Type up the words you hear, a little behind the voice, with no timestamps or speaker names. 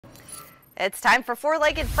It's time for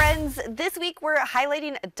Four-Legged Friends. This week we're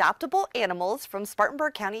highlighting adoptable animals from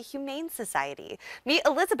Spartanburg County Humane Society. Meet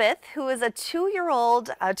Elizabeth, who is a two-month-old,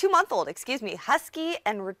 Husky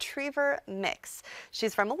and Retriever mix.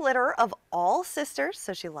 She's from a litter of all sisters,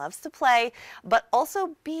 so she loves to play, but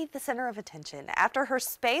also be the center of attention. After her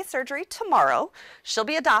spay surgery tomorrow, she'll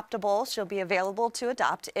be adoptable. She'll be available to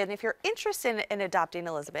adopt. And if you're interested in adopting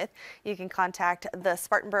Elizabeth, you can contact the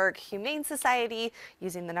Spartanburg Humane Society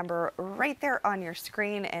using the number right there on your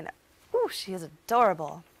screen. And ooh, she is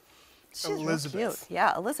adorable. She's Elizabeth. Real cute.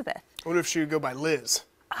 Yeah, Elizabeth. I wonder if she would go by Liz.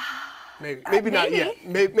 Maybe not yet.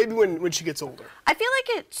 Maybe when she gets older. I feel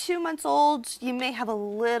like at 2 months old, you may have a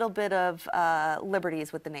little bit of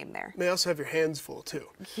liberties with the name there. You may also have your hands full too.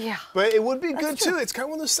 Yeah. But it would be good true. too. It's kind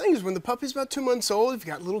of one of those things when the puppy's about 2 months old, if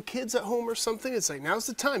you got little kids at home or something, it's like now's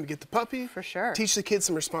the time to get the puppy. For sure. Teach the kids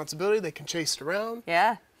some responsibility. They can chase it around.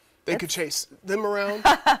 Yeah. They could chase them around.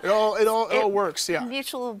 It all works. Yeah.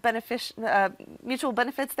 Mutual benefits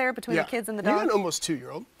there between the kids and the dog. You got an almost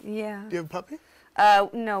 2-year-old. Yeah. Do you have a puppy?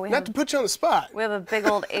 No, Not to put you on the spot. We have a big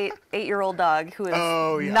old eight-year-old dog who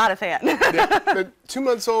is not a fan. Yeah, but 2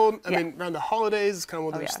 months old. I mean, around the holidays, it's kind of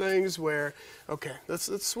one of those things where, okay,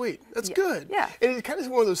 that's sweet. That's good. Yeah. And it's kind of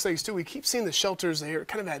one of those things too. We keep seeing the shelters there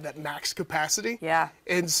kind of at that max capacity. Yeah.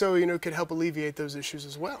 And so it could help alleviate those issues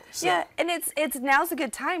as well. So. Yeah, and it's now's a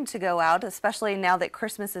good time to go out, especially now that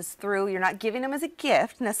Christmas is through. You're not giving them as a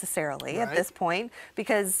gift necessarily at this point,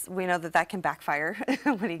 because we know that can backfire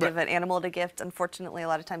when you give an animal a gift. Unfortunately, a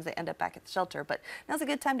lot of times they end up back at the shelter. But now's a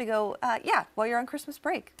good time to go, while you're on Christmas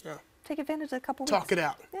break. Yeah. Take advantage of a couple weeks. Talk it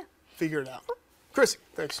out. Yeah. Figure it out. Chrissy,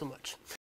 thanks so much.